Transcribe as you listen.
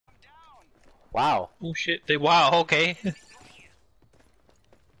Wow. Oh shit, they wow, okay.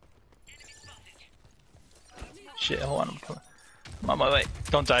 Shit, hold on, I'm coming. I'm on my way.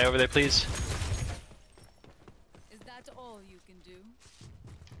 Don't die over there, please. Is that all you can do?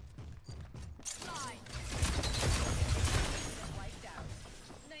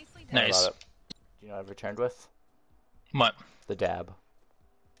 How about Nice. it? Do you know what I've returned with? What? The dab.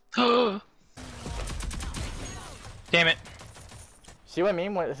 Damn it. See what I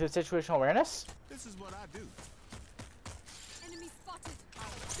mean with situational awareness? This is what I do. Enemy spotted.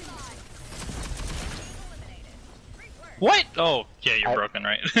 What? Oh, yeah, you're broken,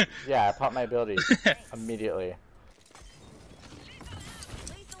 right? Yeah, I popped my ability immediately.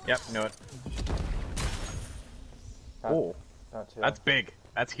 Yep, knew it. Oh, Not too. that's big.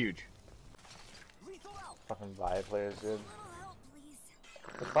 That's huge. Fucking Vi players, dude.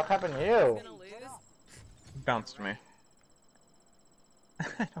 What the fuck happened to you? Bounced me.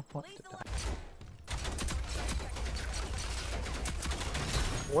 I don't want to die.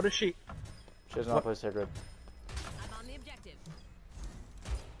 What is she? She doesn't know how to play Sacred. I'm on the objective.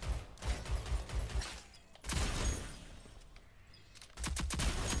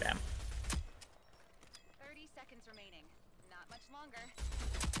 Damn. 30 seconds remaining. Not much longer.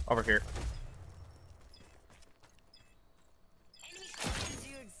 Over here. What did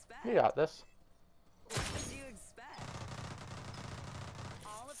you expect? You got this. What did you expect?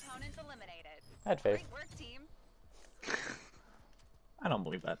 All opponents eliminated. I had faith. Great work, team. I don't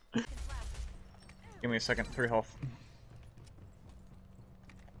believe that. Give me a second. 3 health.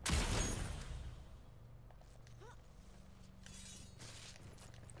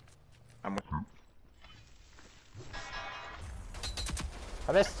 I'm with him.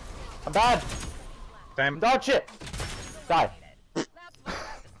 I missed. I'm bad. Damn. Dog shit. Die.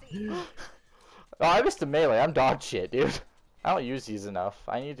 Oh, I missed the melee. I'm dog shit, dude. I don't use these enough.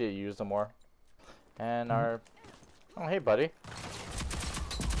 I need to use them more. And our... Oh, hey, buddy.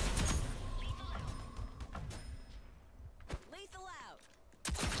 Lethal out.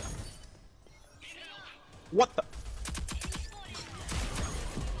 What the?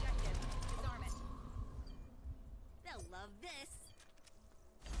 Disarmament. They'll love this.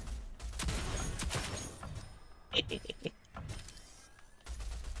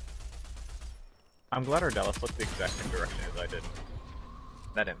 I'm glad our Dallas looked the exact same direction as I did.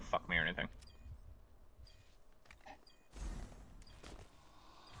 That didn't fuck me or anything.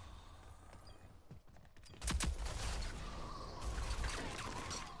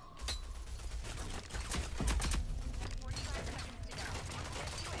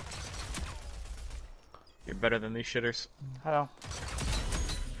 You're better than these shitters. I know.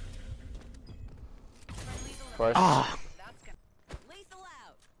 Of course. Ah! Lethal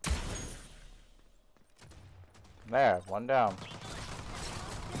out. There, 1 down.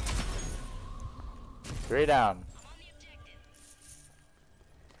 3 down.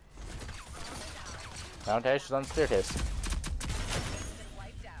 Down she's on the staircase. Been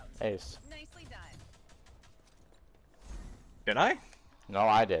wiped out. Ace. Nicely done. Did I? No,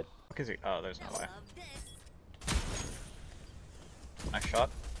 I did. Fuck is he? Oh, there's no way. Love this. Nice shot.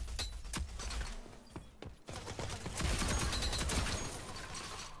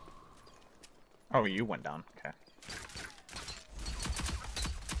 Oh, you went down. Okay.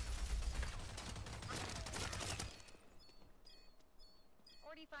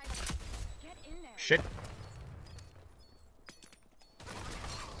 45. Get in there. Shit.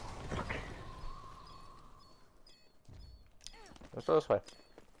 Let's go this way.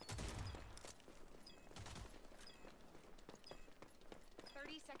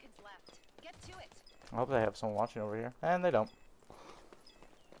 30 seconds left. Get to it. I hope they have someone watching over here. And they don't.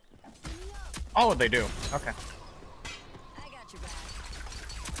 Oh, they do. Okay. I got your back.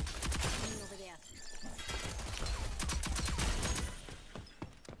 Coming over there.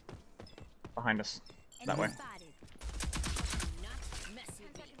 Behind us. That way. Enemy spotted. Not mess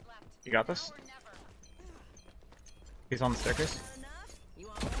with 10 seconds left. You got this? Now or never. He's on the staircase. Enough? You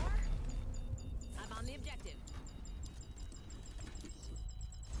want more? I'm on the objective.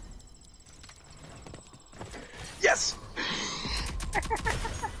 Yes!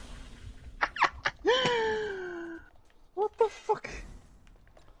 What the fuck?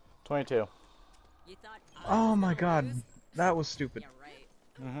 22. You thought I Oh was my gonna god. lose? That was stupid. Yeah, right.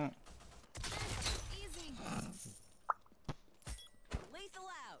 Mm-hmm. Easy. Lethal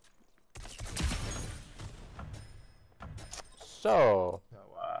out. So, So,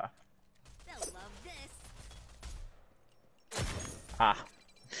 They'll love this. ah.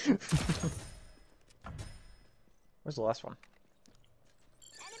 Where's the last one?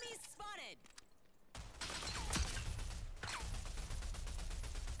 Enemies spotted.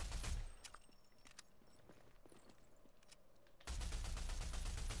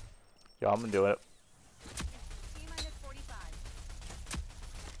 Yo, I'm gonna do it. T-minus 45.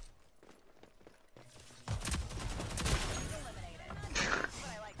 Eliminated. But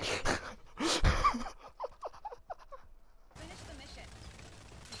I like it. Finish the mission.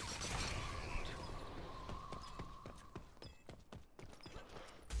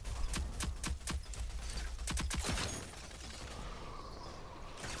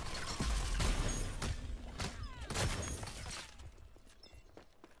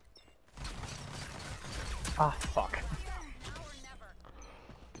 Ah, fuck. Now or never.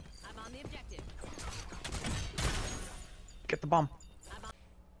 I'm on the objective. Get the bomb.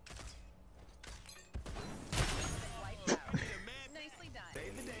 Nicely done.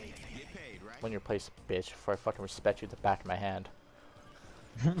 When your place, bitch, before I fucking respect you at the back of my hand.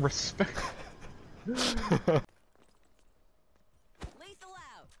 Respect. Lethal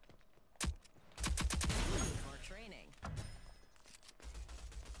out. More training.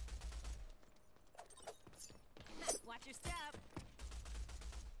 Watch your step.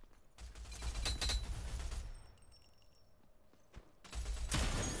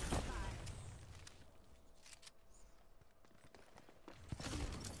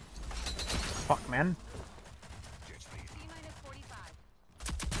 Fuck, man. T-minus 45.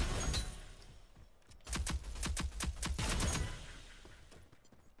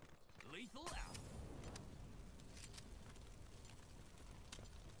 Lethal out.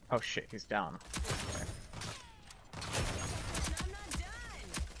 Oh shit, he's down. Okay. I'm not done.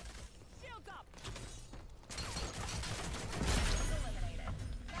 Shield up. Eliminated.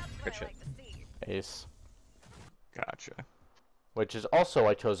 That's what Good I shit. like to see. Ace. Gotcha. Which is also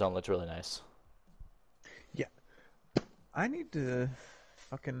why Tozone looks really nice. Yeah. I need to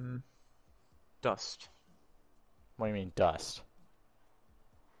fucking dust. What do you mean, dust?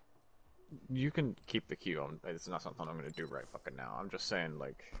 You can keep the queue. It's not something I'm gonna do right fucking now. I'm just saying,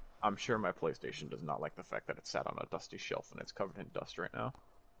 like, I'm sure my PlayStation does not like the fact that it's sat on a dusty shelf and it's covered in dust right now.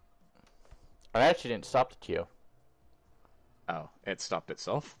 I actually didn't stop the queue. Oh, it stopped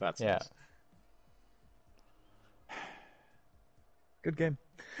itself? That's Yeah. nice. Good game.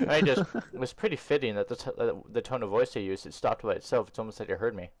 I just, it was pretty fitting that the tone of voice I used, it stopped by itself. It's almost like it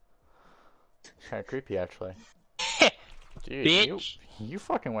heard me. It's kind of creepy, actually. Dude, Bitch. you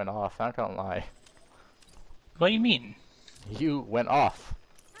fucking went off, not gonna lie. What do you mean? You went off.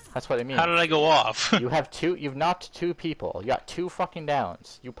 That's what I mean. How did I go off? You've knocked 2 people. You got 2 fucking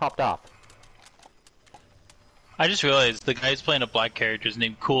downs. You popped off. I just realized the guy's playing a black character is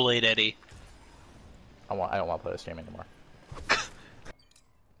named Kool-Aid Eddie. I don't want to play this game anymore.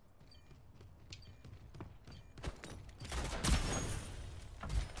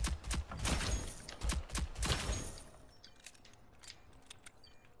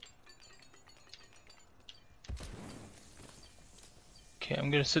 Okay, I'm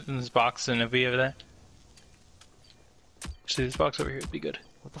gonna sit in this box and if we have that. Actually, this box over here would be good.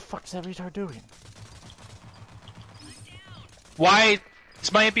 What the fuck's that retard doing? Why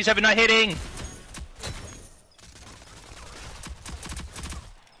is my MP7 not hitting? No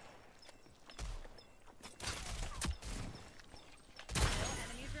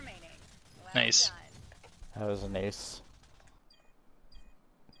enemies remaining. Well Nice. done. That was an ace.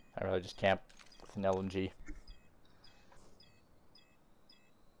 I really just camp with an LMG.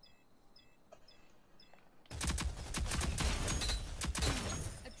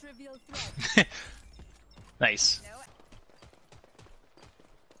 A trivial threat. Nice. No.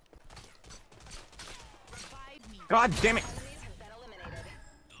 Five me. God damn it! Enemies have been eliminated.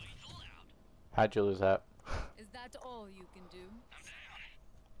 How'd you lose that? Is that all you can do?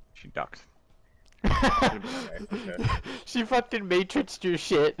 She ducked. Should've been okay. She fucking matrixed your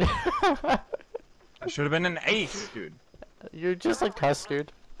shit. That should have been an ace, dude. You're just like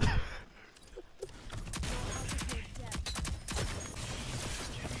custard.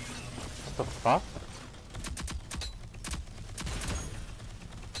 What the fuck?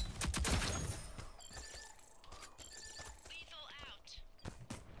 Lethal out.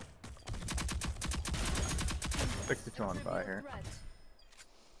 62 on fire here.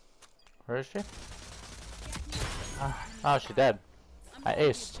 Where is she? Oh, she's dead. I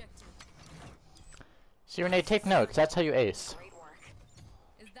aced. See, Renee, take notes. That's how you ace. Great work.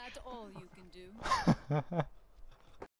 Is that all you can do?